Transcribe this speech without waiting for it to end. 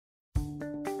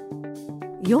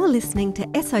You're listening to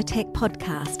Esotech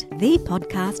Podcast, the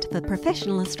podcast for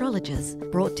professional astrologers,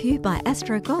 brought to you by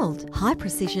AstroGold,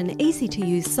 high-precision,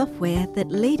 easy-to-use software that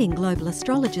leading global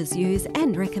astrologers use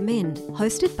and recommend.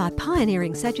 Hosted by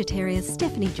pioneering Sagittarius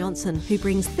Stephanie Johnson, who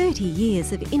brings 30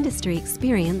 years of industry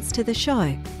experience to the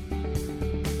show.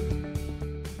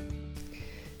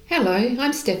 Hello,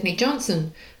 I'm Stephanie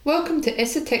Johnson. Welcome to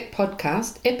Esotech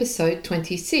Podcast, episode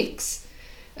 26,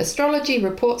 Astrology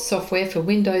Report Software for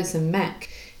Windows and Mac.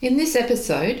 In this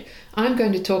episode, I'm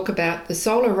going to talk about the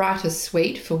Solar Writer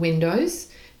Suite for Windows,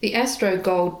 the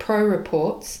AstroGold Pro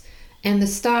reports, and the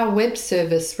Star Web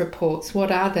Service reports.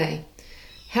 What are they?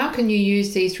 How can you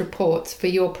use these reports for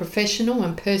your professional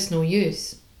and personal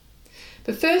use?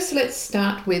 But first, let's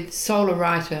start with Solar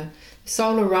Writer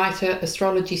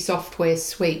Astrology Software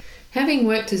Suite. Having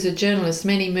worked as a journalist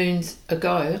many moons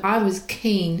ago, I was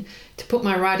keen to put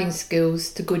my writing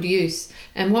skills to good use,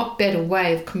 and what better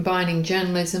way of combining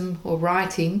journalism or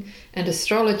writing and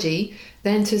astrology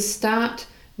than to start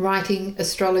writing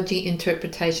astrology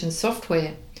interpretation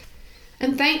software.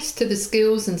 And thanks to the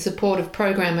skills and support of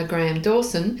programmer Graham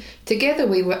Dawson, together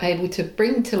we were able to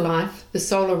bring to life the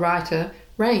Solar Writer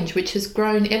range, which has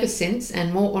grown ever since,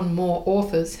 and more and more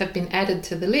authors have been added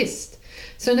to the list.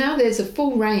 So now there's a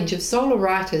full range of Solar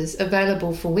Writers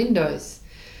available for Windows.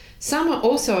 Some are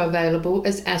also available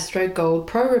as AstroGold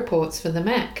Pro reports for the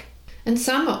Mac. And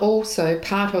some are also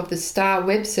part of the Star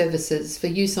Web Services for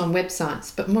use on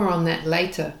websites, but more on that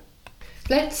later.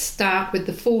 Let's start with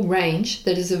the full range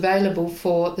that is available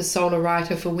for the Solar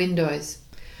Writer for Windows.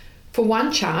 For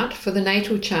one chart, for the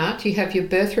natal chart, you have your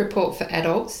birth report for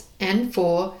adults and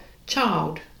for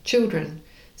children,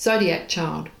 zodiac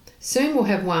child. Soon we'll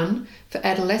have one for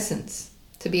adolescents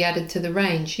to be added to the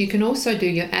range. You can also do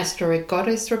your asteroid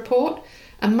goddess report,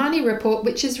 a money report,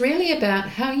 which is really about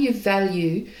how you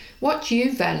value, what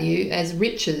you value as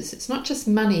riches. It's not just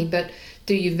money, but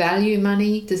do you value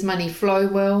money? Does money flow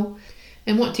well?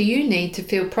 And what do you need to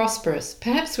feel prosperous?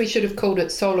 Perhaps we should have called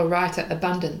it Solar Writer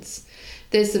Abundance.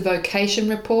 There's the Vocation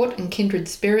Report and Kindred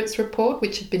Spirits Report,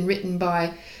 which have been written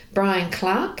by Brian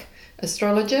Clark,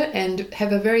 astrologer, and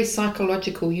have a very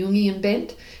psychological Jungian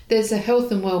bent. There's a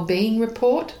Health and Wellbeing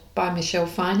Report by Michelle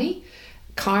Finey,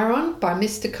 Chiron by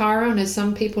Mr. Chiron, as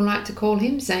some people like to call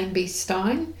him, Zane B.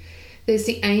 Stein. There's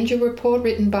the Angel Report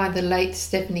written by the late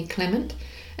Stephanie Clement,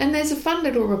 and there's a fun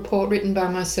little report written by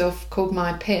myself called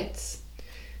My Pets.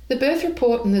 The Birth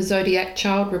Report and the Zodiac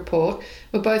Child Report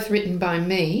were both written by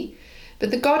me,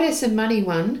 but the Goddess and Money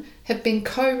one have been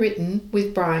co-written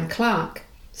with Brian Clark.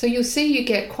 So you'll see you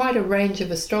get quite a range of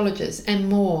astrologers and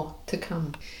more to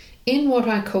come. In what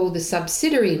I call the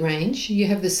subsidiary range, you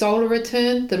have the solar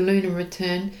return, the lunar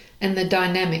return, and the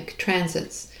dynamic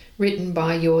transits, written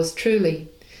by yours truly.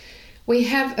 We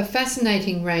have a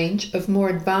fascinating range of more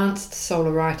advanced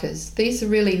solar writers. These are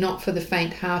really not for the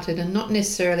faint-hearted and not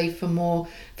necessarily for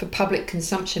public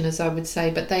consumption, as I would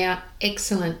say, but they are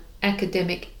excellent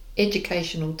academic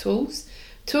educational tools.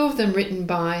 Two of them written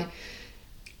by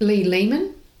Lee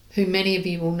Lehman, who many of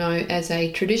you will know as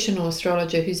a traditional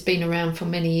astrologer who's been around for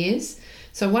many years.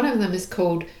 So one of them is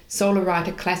called Solar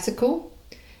Writer Classical,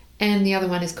 and the other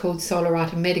one is called Solar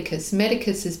Writer Medicus.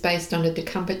 Medicus is based on a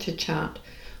decumpature chart.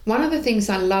 One of the things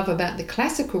I love about the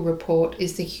classical report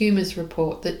is the humors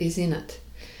report that is in it.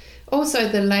 Also,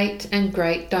 the late and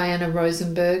great Diana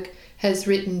Rosenberg has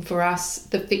written for us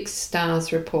the Fixed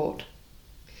Stars report.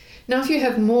 Now, if you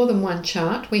have more than one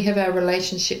chart, we have our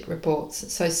relationship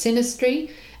reports. So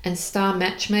Synastry and Star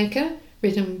Matchmaker,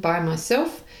 written by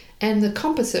myself, and the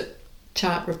composite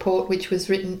chart report, which was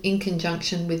written in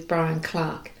conjunction with Brian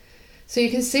Clark. So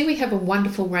you can see we have a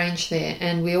wonderful range there,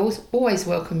 and we always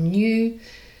welcome new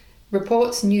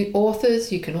reports, new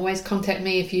authors. You can always contact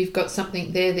me if you've got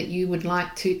something there that you would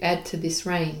like to add to this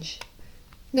range.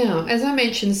 Now, as I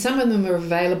mentioned, some of them are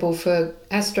available for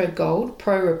AstroGold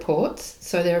Pro reports,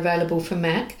 so they're available for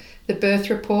Mac, the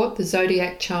Birth Report, the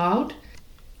Zodiac Child,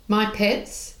 My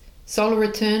Pets, Solar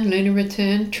Return, Lunar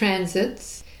Return,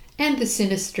 Transits, and the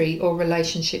Synastry or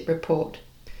Relationship Report.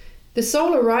 The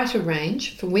Solar Writer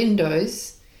range for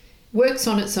Windows works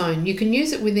on its own. You can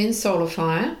use it within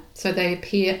SolarFire, so they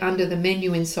appear under the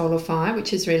menu in SolarFire,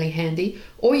 which is really handy,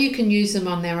 or you can use them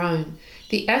on their own.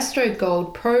 The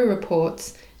AstroGold Pro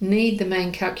reports need the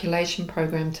main calculation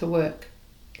program to work.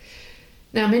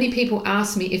 Now, many people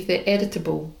ask me if they're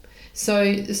editable.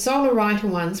 So the Solar Writer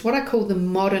ones, what I call the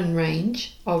modern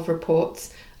range of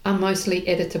reports, are mostly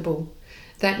editable.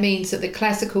 That means that the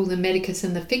classical, the Medicus,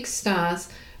 and the Fixed Stars,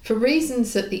 for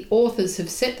reasons that the authors have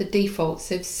set the defaults,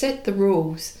 they've set the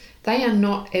rules, they are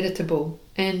not editable,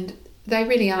 and they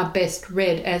really are best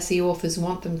read as the authors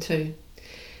want them to.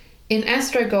 In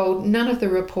AstroGold, none of the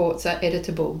reports are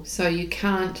editable, so you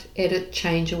can't edit,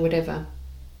 change or whatever.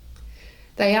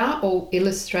 They are all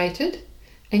illustrated,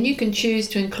 and you can choose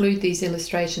to include these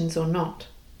illustrations or not.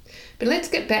 But let's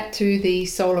get back to the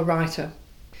Solar Writer.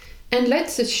 And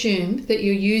let's assume that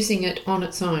you're using it on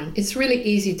its own. It's really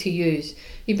easy to use.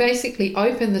 You basically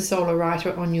open the Solar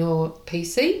Writer on your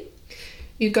PC.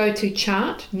 You go to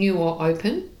Chart, New or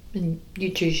Open, and you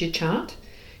choose your chart.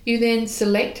 You then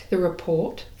select the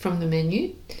report from the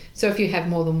menu. So if you have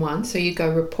more than one, so you go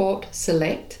Report,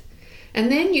 Select.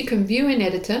 And then you can view in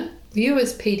Editor, view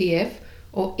as PDF,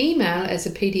 or email as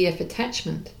a PDF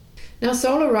attachment. Now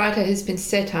Solar Writer has been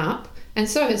set up, and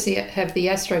so have the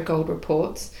AstroGold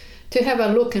reports, to have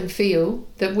a look and feel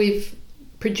that we've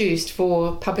produced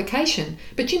for publication.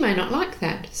 But you may not like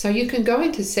that, so you can go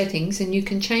into settings and you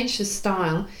can change the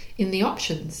style in the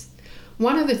options.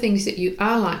 One of the things that you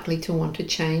are likely to want to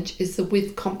change is the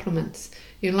with compliments.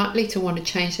 You're likely to want to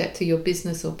change that to your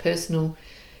business or personal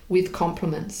with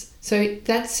compliments. So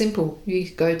that's simple. You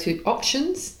go to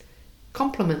Options,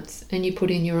 Compliments, and you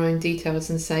put in your own details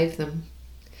and save them.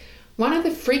 One of the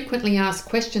frequently asked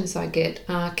questions I get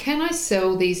are, can I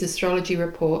sell these astrology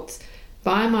reports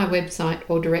via my website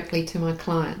or directly to my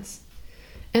clients?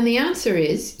 And the answer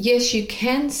is yes, you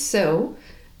can sell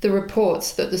the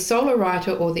reports that the Solar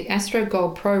Writer or the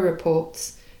AstroGold Pro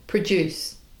reports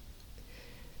produce.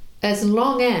 As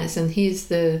long as, and here's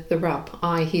the rub,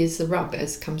 here's the rub,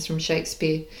 as comes from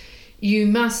Shakespeare, you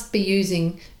must be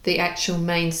using the actual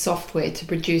main software to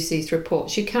produce these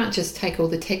reports. You can't just take all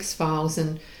the text files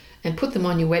and put them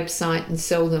on your website and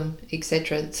sell them,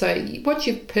 etc. So what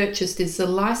you've purchased is the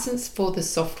license for the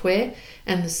software,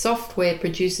 and the software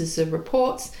produces the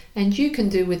reports, and you can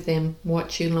do with them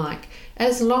what you like.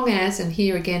 As long as, and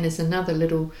here again is another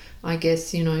little,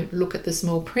 look at the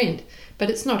small print,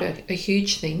 but it's not a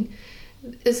huge thing,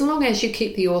 as long as you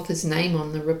keep the author's name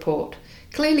on the report.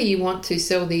 Clearly you want to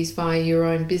sell these via your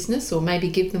own business, or maybe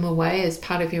give them away as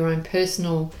part of your own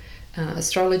personal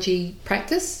astrology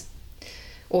practice,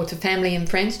 or to family and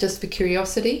friends just for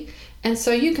curiosity. And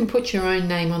so you can put your own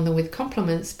name on the with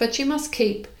compliments, but you must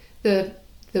keep the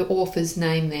author's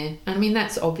name there. I mean,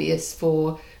 that's obvious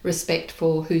for respect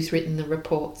for who's written the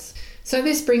reports. So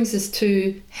this brings us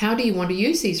to, how do you want to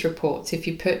use these reports if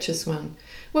you purchase one?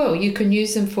 Well, you can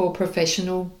use them for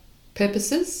professional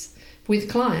purposes with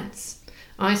clients.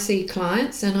 I see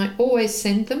clients and I always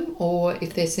send them, or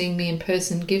if they're seeing me in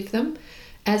person, give them,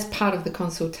 as part of the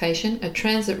consultation, a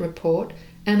transit report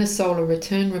and a solar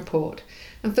return report.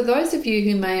 And for those of you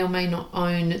who may or may not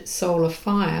own Solar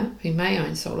Fire, you might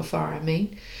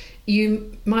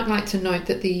like to note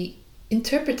that the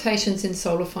interpretations in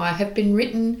Solar Fire have been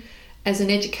written as an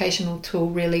educational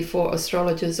tool really for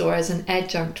astrologers, or as an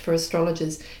adjunct for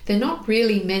astrologers. They're not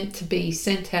really meant to be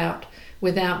sent out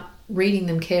without reading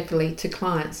them carefully to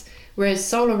clients. Whereas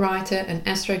Solar Writer and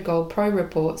AstroGold Pro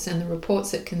reports, and the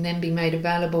reports that can then be made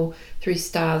available through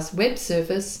STAR's web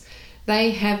service,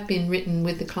 they have been written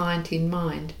with the client in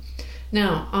mind.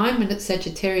 Now, I'm a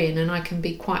Sagittarian and I can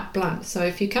be quite blunt, so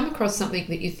if you come across something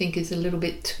that you think is a little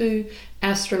bit too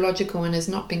astrological and has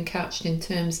not been couched in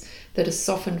terms that are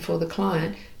softened for the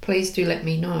client, please do let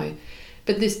me know.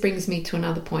 But this brings me to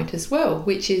another point as well,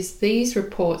 which is these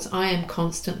reports I am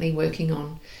constantly working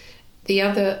on. The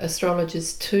other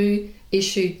astrologers too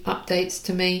issue updates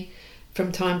to me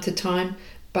from time to time,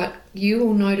 but you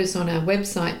will notice on our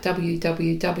website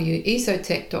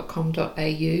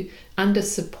www.esotech.com.au, under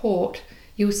support,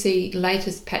 you'll see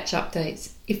latest patch updates.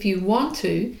 If you want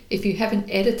to, if you haven't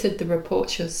edited the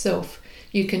reports yourself,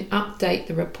 you can update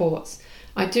the reports.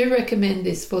 I do recommend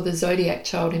this for the zodiac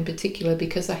child in particular,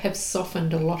 because I have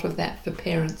softened a lot of that for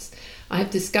parents. I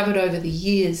have discovered over the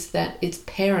years that it's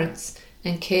parents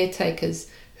and caretakers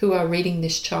who are reading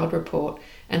this child report,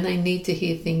 and they need to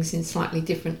hear things in slightly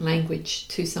different language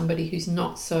to somebody who's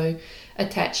not so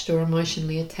attached or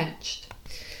emotionally attached.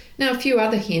 Now, a few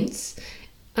other hints.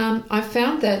 I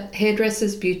found that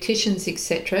hairdressers, beauticians,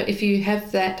 etc., if you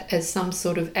have that as some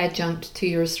sort of adjunct to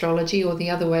your astrology, or the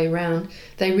other way around,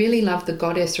 they really love the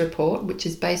Goddess Report, which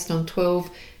is based on 12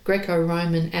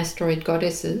 Greco-Roman asteroid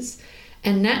goddesses,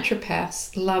 and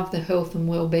naturopaths love the health and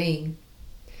well-being.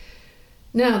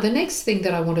 Now, the next thing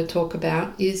that I want to talk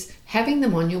about is having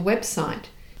them on your website.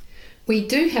 We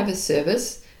do have a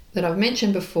service that I've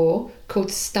mentioned before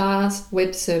called STARS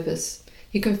Web Service.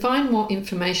 You can find more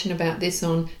information about this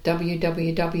on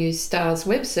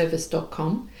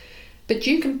www.starswebservice.com, but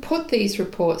you can put these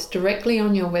reports directly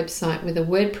on your website with a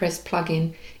WordPress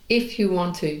plugin if you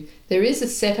want to. There is a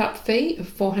setup fee of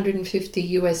 $450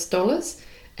 US,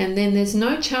 and then there's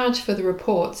no charge for the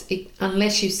reports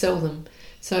unless you sell them.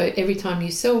 So every time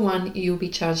you sell one, you'll be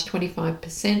charged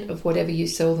 25% of whatever you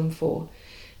sell them for.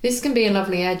 This can be a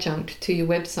lovely adjunct to your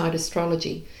website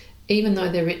astrology. Even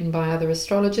though they're written by other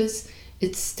astrologers,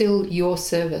 it's still your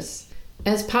service.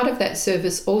 As part of that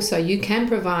service also, you can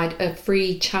provide a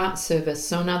free chart service.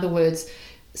 So in other words,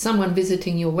 someone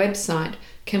visiting your website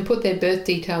can put their birth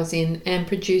details in and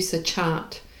produce a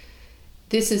chart.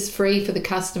 This is free for the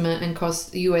customer and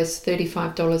costs US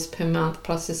 $35 per month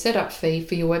plus a setup fee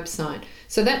for your website.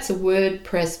 So that's a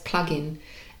WordPress plugin.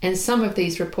 And some of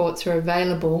these reports are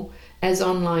available as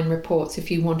online reports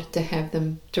if you wanted to have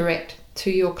them direct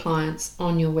to your clients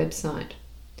on your website.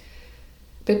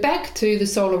 But back to the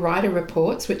Solar Writer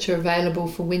reports, which are available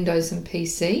for Windows and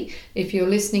PC. If you're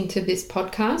listening to this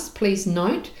podcast, please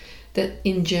note that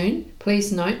in June,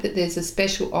 there's a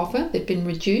special offer. They've been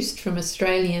reduced from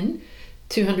Australian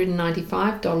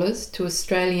 $295 to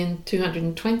Australian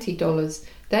 $220.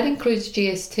 That includes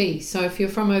GST. So if you're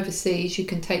from overseas, you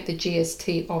can take the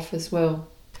GST off as well.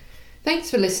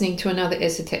 Thanks for listening to another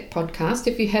EsoTech podcast.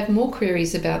 If you have more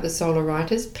queries about the Solar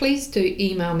Writers, please do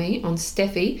email me on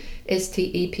Steffi,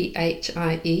 Stephi,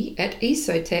 at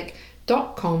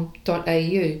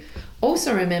esotech.com.au.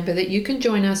 Also remember that you can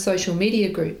join our social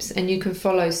media groups and you can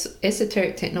follow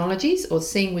Esoteric Technologies or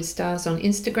Seeing with Stars on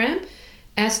Instagram,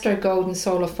 Astro Gold and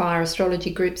Solar Fire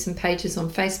astrology groups and pages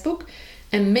on Facebook,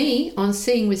 and me on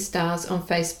Seeing with Stars on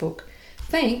Facebook.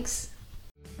 Thanks.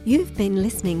 You've been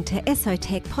listening to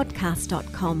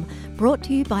esotechpodcast.com, brought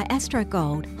to you by Astro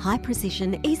Gold,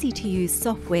 high-precision, easy-to-use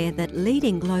software that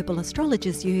leading global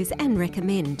astrologers use and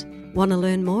recommend. Want to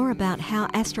learn more about how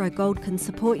Astro Gold can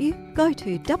support you? Go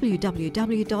to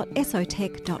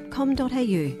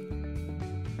www.esotech.com.au.